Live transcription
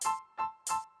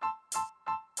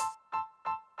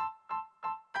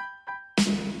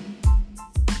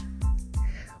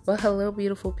Well, hello,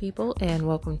 beautiful people, and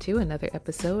welcome to another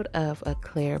episode of A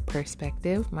Clear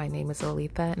Perspective. My name is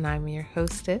Olitha, and I'm your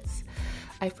hostess.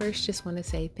 I first just want to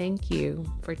say thank you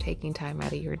for taking time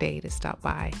out of your day to stop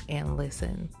by and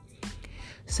listen.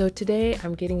 So today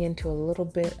I'm getting into a little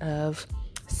bit of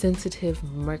sensitive,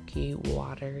 murky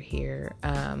water here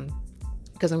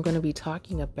because I'm going to be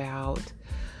talking about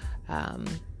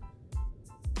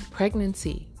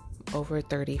pregnancy over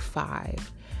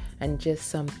 35 and just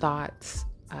some thoughts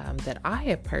that I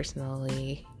have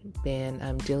personally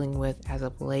been dealing with as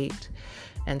of late.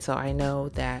 And so I know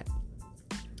that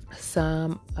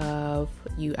some of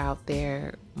you out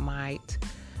there might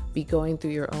be going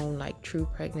through your own true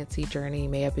pregnancy journey,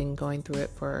 may have been going through it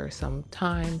for some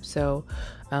time. So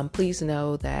please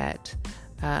know that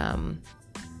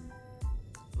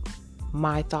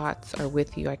my thoughts are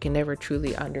with you. I can never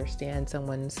truly understand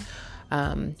someone's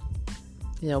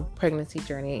pregnancy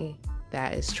journey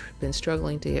that has been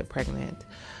struggling to get pregnant,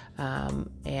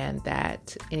 and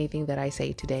that anything that I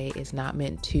say today is not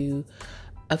meant to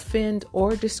offend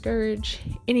or discourage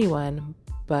anyone,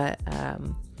 but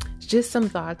just some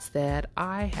thoughts that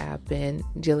I have been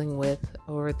dealing with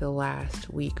over the last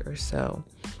week or so.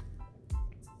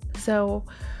 So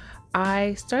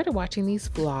I started watching these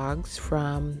vlogs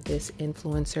from this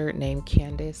influencer named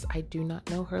Candace. I do not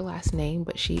know her last name,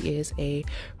 but she is a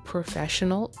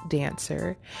professional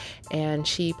dancer, and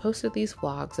she posted these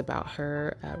vlogs about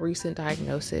her recent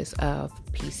diagnosis of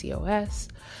PCOS.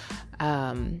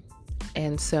 And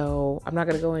so I'm not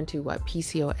going to go into what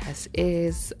PCOS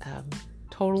is.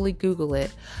 Totally Google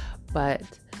it. But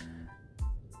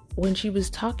when she was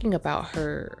talking about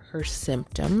her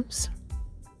symptoms,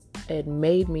 it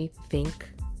made me think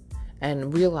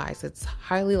and realize it's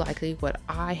highly likely what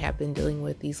I have been dealing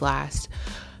with these last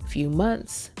few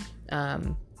months.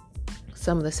 Some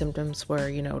of the symptoms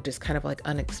were, just kind of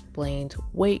unexplained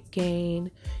weight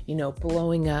gain,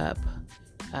 blowing up,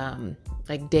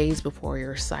 days before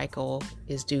your cycle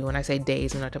is due. When I say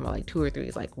days, I'm not talking about 2 or 3,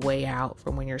 it's way out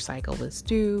from when your cycle is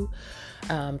due.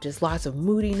 Just lots of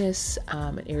moodiness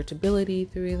and irritability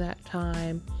through that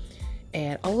time.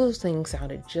 And all those things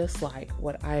sounded just like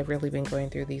what I've really been going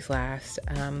through these last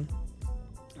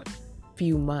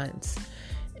few months.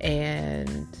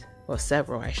 Last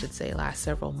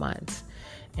several months.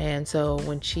 And so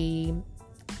when she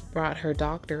brought her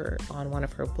doctor on one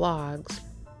of her blogs,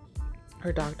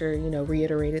 her doctor,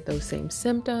 reiterated those same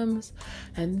symptoms.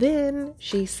 And then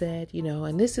she said,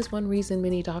 and this is one reason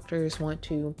many doctors want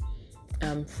to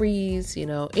freeze,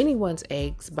 anyone's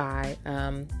eggs by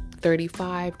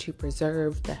 35 to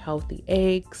preserve the healthy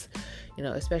eggs,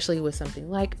 especially with something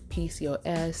like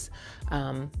PCOS,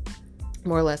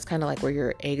 more or less kind of where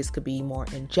your eggs could be more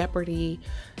in jeopardy.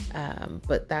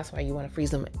 But that's why you want to freeze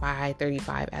them by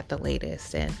 35 at the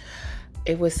latest. And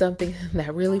it was something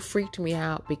that really freaked me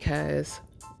out because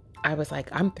I was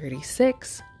I'm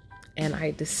 36, and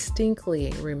I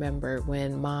distinctly remember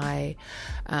when my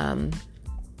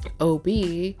OB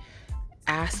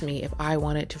asked me if I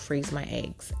wanted to freeze my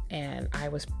eggs, and I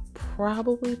was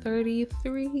probably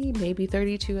 33, maybe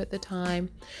 32 at the time,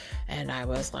 and I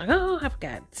was oh, I've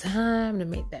got time to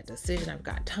make that decision. I've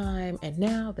got time, and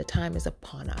now the time is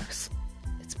upon us.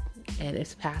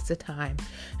 It's past the time.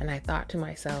 And I thought to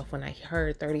myself, when I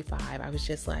heard 35, I was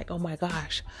just oh my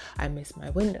gosh, I missed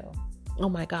my window. Oh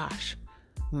my gosh,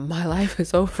 my life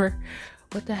is over.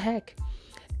 What the heck?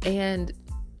 And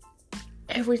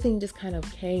everything just kind of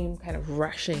came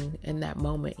rushing in that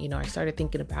moment. I started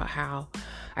thinking about how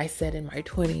I said in my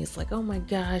 20s, oh my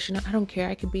gosh, I don't care.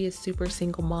 I could be a super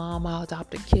single mom. I'll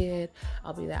adopt a kid.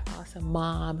 I'll be that awesome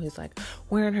mom who's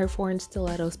wearing her foreign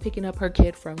stilettos, picking up her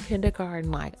kid from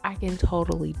kindergarten. I can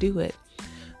totally do it.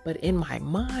 But in my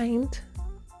mind,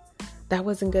 that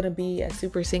wasn't going to be a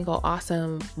super single,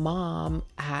 awesome mom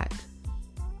at,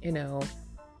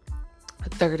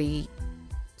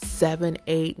 37,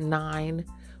 8, 9,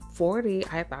 40.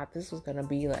 I thought this was going to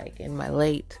be in my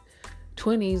late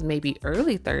 20s, maybe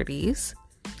early 30s.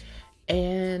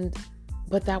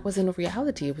 But that wasn't a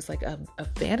reality. It was a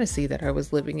fantasy that I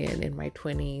was living in my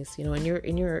 20s. In your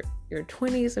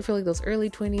 20s, I feel those early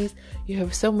 20s, you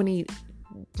have so many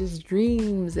just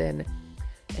dreams and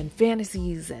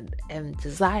fantasies and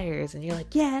desires, and you're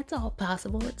yeah, it's all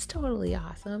possible. It's totally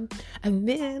awesome. And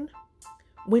then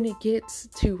when it gets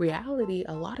to reality,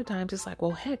 a lot of times it's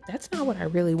well, heck, that's not what I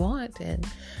really want. And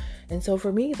so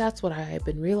for me, that's what I've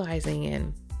been realizing.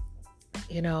 And,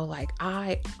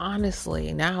 I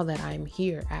honestly, now that I'm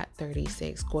here at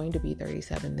 36, going to be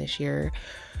 37 this year,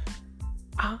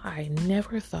 I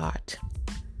never thought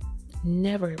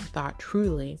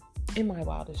truly in my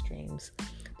wildest dreams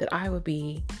that I would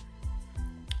be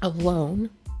alone,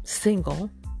 single,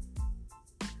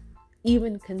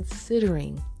 even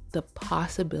considering the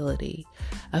possibility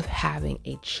of having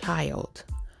a child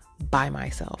by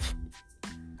myself.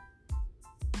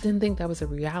 Didn't think that was a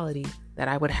reality that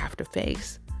I would have to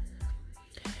face.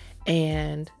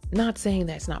 And not saying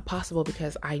that's not possible,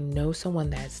 because I know someone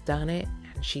that's done it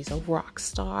and she's a rock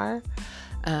star.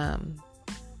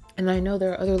 And I know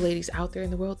there are other ladies out there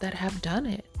in the world that have done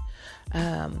it.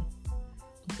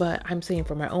 But I'm saying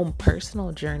for my own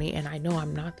personal journey, and I know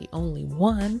I'm not the only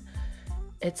one,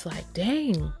 it's like,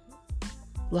 dang,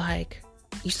 like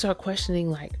you start questioning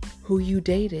like who you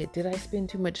dated. Did I spend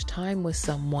too much time with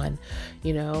someone?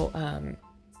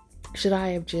 Should I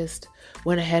have just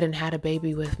went ahead and had a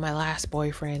baby with my last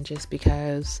boyfriend just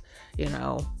because,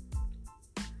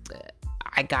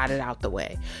 I got it out the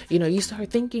way? You start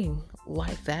thinking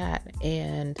like that.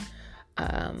 And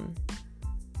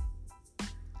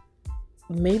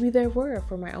maybe there were,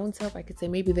 for my own self, I could say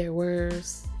maybe there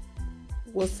was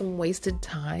some wasted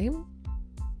time,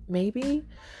 maybe,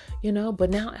 but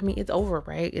now, it's over,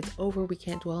 right? It's over. We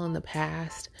can't dwell in the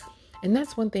past. And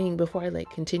that's one thing before I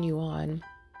continue on.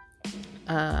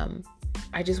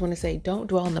 I just want to say, don't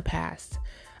dwell in the past.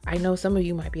 I know some of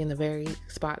you might be in the very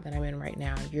spot that I'm in right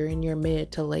now. You're in your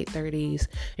mid to late 30s.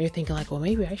 And you're thinking like, well,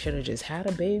 maybe I should have just had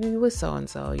a baby with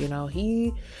so-and-so.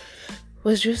 He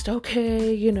was just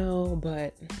okay,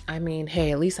 but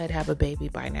hey, at least I'd have a baby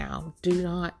by now. Do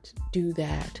not do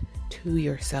that to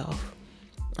yourself.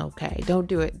 Okay. Don't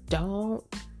do it. Don't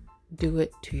do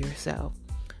it to yourself.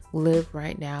 Live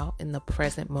right now in the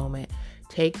present moment.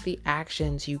 Take the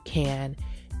actions you can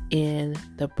in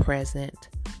the present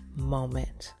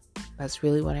moment. That's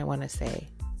really what I want to say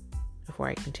before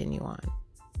I continue on.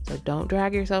 So don't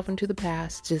drag yourself into the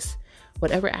past. Just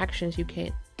whatever actions you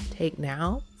can take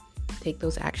now, take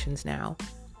those actions now.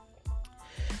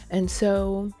 And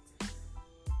so,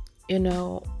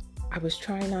 I was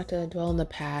trying not to dwell in the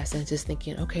past and just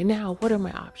thinking, okay, now what are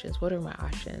my options?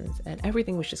 And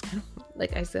everything was just kind of,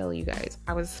 like I tell you guys,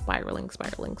 I was spiraling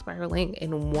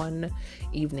in one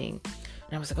evening.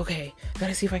 And I was like, okay,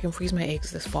 gotta see if I can freeze my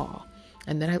eggs this fall.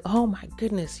 And then oh my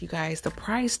goodness, you guys, the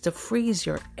price to freeze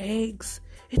your eggs,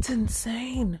 it's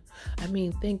insane.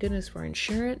 Thank goodness for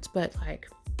insurance, but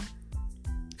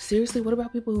seriously, what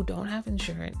about people who don't have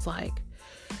insurance?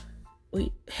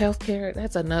 Healthcare,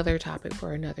 that's another topic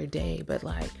for another day, but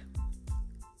I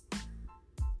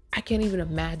can't even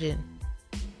imagine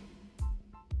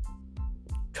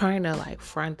trying to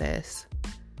front this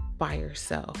by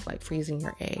yourself, freezing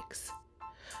your eggs.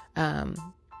 And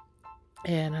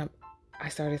I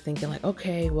started thinking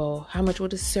okay, well, how much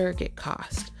would a surrogate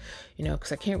cost?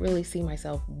 Because I can't really see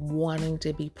myself wanting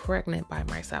to be pregnant by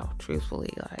myself, truthfully.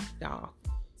 Y'all,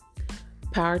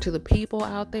 power to the people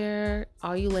out there,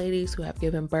 all you ladies who have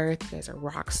given birth. You guys are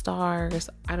rock stars.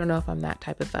 I don't know if I'm that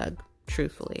type of thug,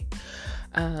 truthfully.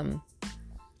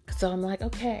 So I'm like,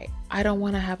 okay, I don't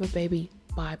want to have a baby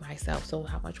by myself. So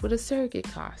how much would a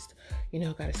surrogate cost?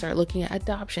 Got to start looking at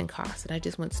adoption costs. And I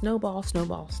just went snowball,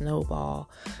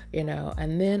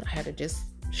 and then I had to just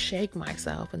shake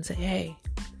myself and say, hey,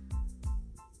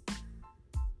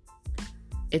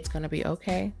 it's going to be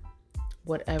okay,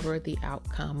 whatever the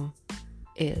outcome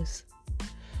is.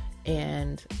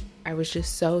 And I was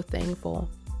just so thankful.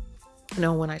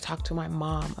 When I talked to my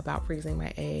mom about freezing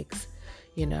my eggs,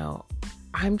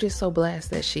 I'm just so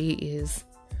blessed that she is,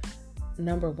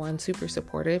 number one, super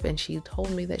supportive, and she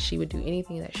told me that she would do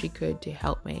anything that she could to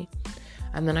help me.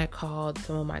 And then I called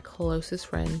some of my closest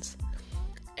friends,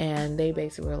 and they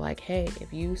basically were like, hey,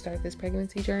 if you start this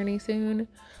pregnancy journey soon,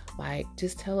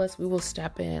 just tell us, we will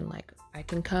step in. I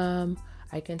can come,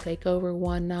 I can take over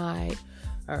one night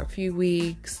or a few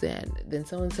weeks, and then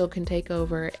so-and-so can take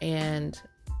over. And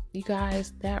you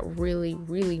guys, that really,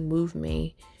 really moved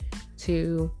me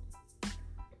to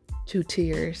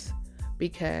tears,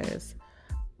 because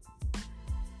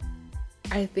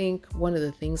I think one of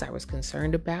the things I was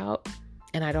concerned about,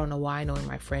 and I don't know why, knowing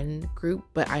my friend group,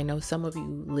 but I know some of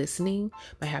you listening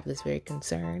might have this very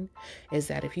concern, is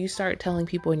that if you start telling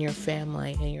people in your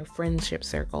family and your friendship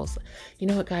circles, you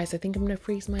know what, guys, I think I'm going to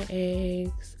freeze my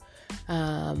eggs.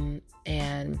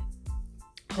 And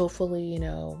hopefully,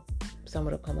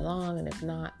 someone will come along. And if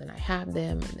not, then I have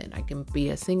them. And then I can be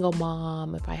a single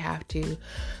mom if I have to.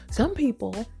 Some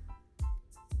people,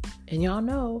 and y'all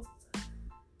know,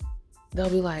 they'll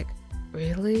be like,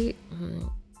 really?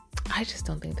 I just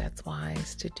don't think that's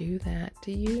wise to do that.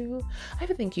 Do you? I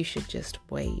think you should just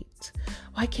wait.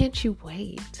 Why can't you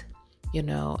wait?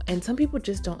 And some people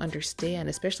just don't understand,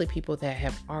 especially people that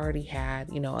have already had,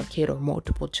 a kid or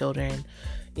multiple children,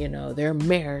 they're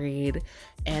married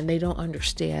and they don't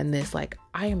understand this. Like,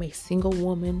 I am a single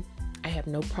woman. I have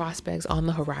no prospects on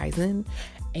the horizon.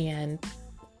 And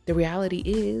the reality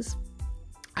is,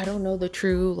 I don't know the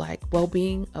true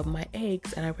well-being of my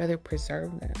eggs, and I'd rather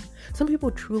preserve them. Some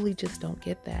people truly just don't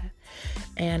get that.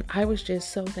 And I was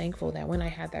just so thankful that when I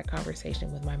had that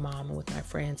conversation with my mom and with my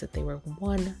friends, that they were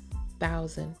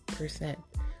 1000%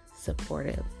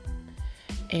 supportive.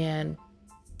 And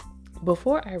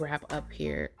before I wrap up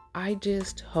here, I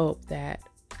just hope that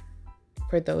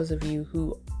for those of you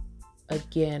who,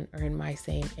 again, are in my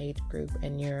same age group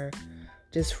and you're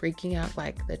just freaking out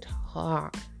like the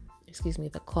clock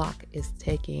is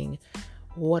ticking.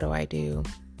 What do I do?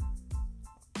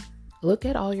 Look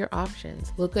at all your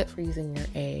options. Look at freezing your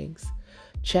eggs.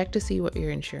 Check to see what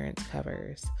your insurance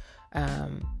covers.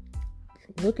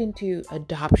 Look into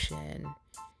adoption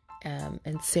and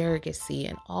surrogacy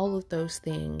and all of those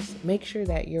things. Make sure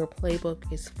that your playbook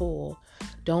is full.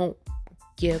 Don't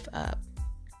give up.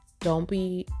 Don't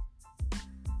be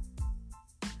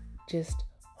just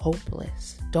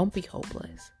hopeless. Don't be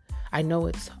hopeless. I know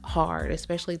it's hard,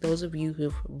 especially those of you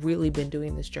who've really been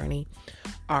doing this journey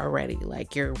already.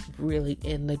 Like, you're really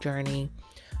in the journey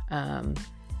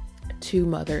to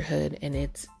motherhood, and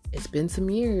it's been some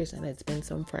years and it's been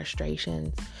some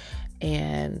frustrations.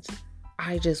 And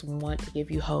I just want to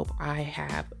give you hope. I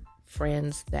have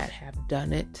friends that have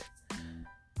done it,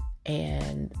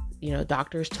 and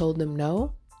doctors told them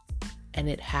no, and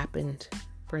it happened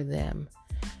for them.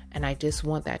 And I just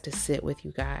want that to sit with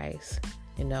you guys.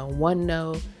 One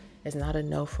no is not a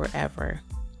no forever.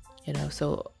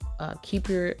 So keep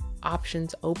your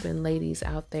options open, ladies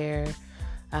out there.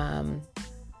 And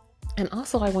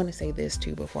also, I want to say this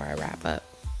too before I wrap up.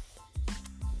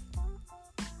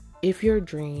 If your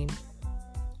dream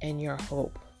and your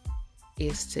hope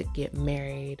is to get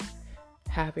married,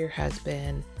 have your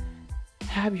husband,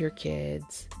 have your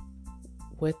kids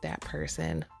with that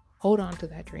person, hold on to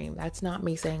that dream. That's not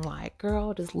me saying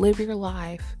girl, just live your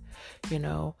life.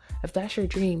 If that's your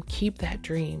dream, keep that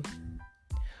dream.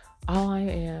 All I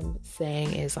am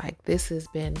saying is this has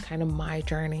been kind of my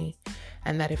journey,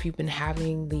 and that if you've been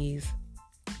having these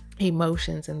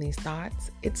emotions and these thoughts,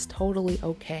 it's totally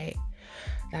okay.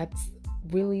 That's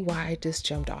really why I just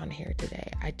jumped on here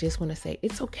today. I just want to say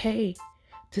it's okay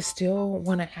to still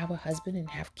want to have a husband and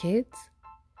have kids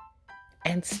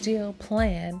and still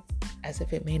plan as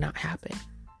if it may not happen.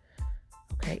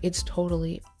 Okay? It's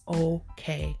totally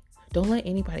okay. Don't let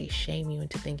anybody shame you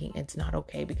into thinking it's not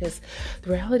okay, because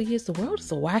the reality is the world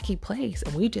is a wacky place,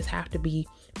 and we just have to be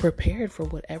prepared for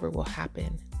whatever will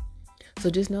happen. So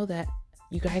just know that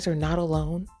you guys are not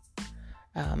alone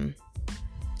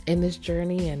in this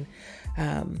journey, and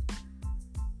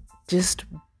just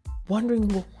wondering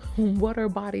what our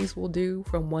bodies will do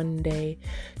from one day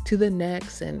to the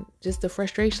next, and just the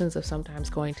frustrations of sometimes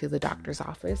going to the doctor's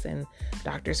office and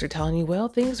doctors are telling you, well,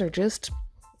 things are just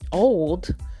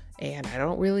old and I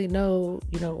don't really know,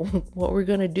 what we're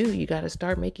going to do. You got to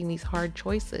start making these hard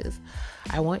choices.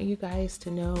 I want you guys to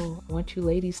know, I want you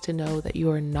ladies to know that you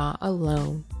are not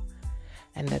alone,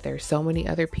 and that there's so many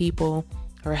other people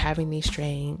who are having these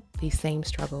same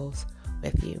struggles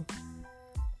with you.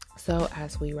 So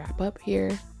as we wrap up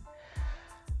here,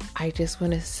 I just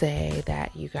want to say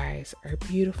that you guys are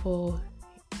beautiful.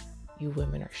 You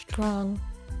women are strong.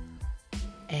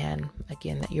 And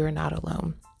again, that you're not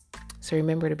alone. So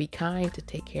remember to be kind, to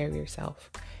take care of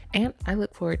yourself. And I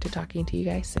look forward to talking to you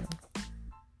guys soon.